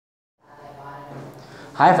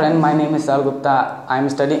Hi friend, my name is Gupta. I am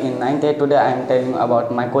studying in 9th. Today I am telling you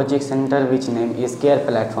about my coaching center, which name is Care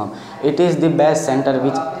Platform. It is the best center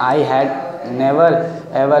which I had never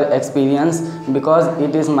ever experienced, because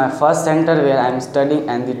it is my first center where I am studying,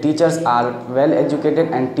 and the teachers are well educated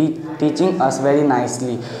and teaching us very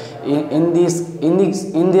nicely. In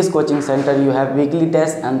this coaching center, you have weekly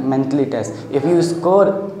tests and monthly tests. If you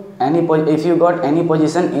score if you got any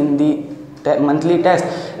position in the monthly test,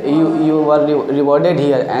 you were rewarded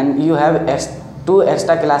here, and you have two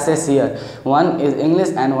extra classes here. One is English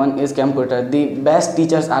and one is computer. The best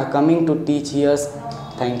teachers are coming to teach here.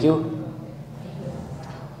 Thank you.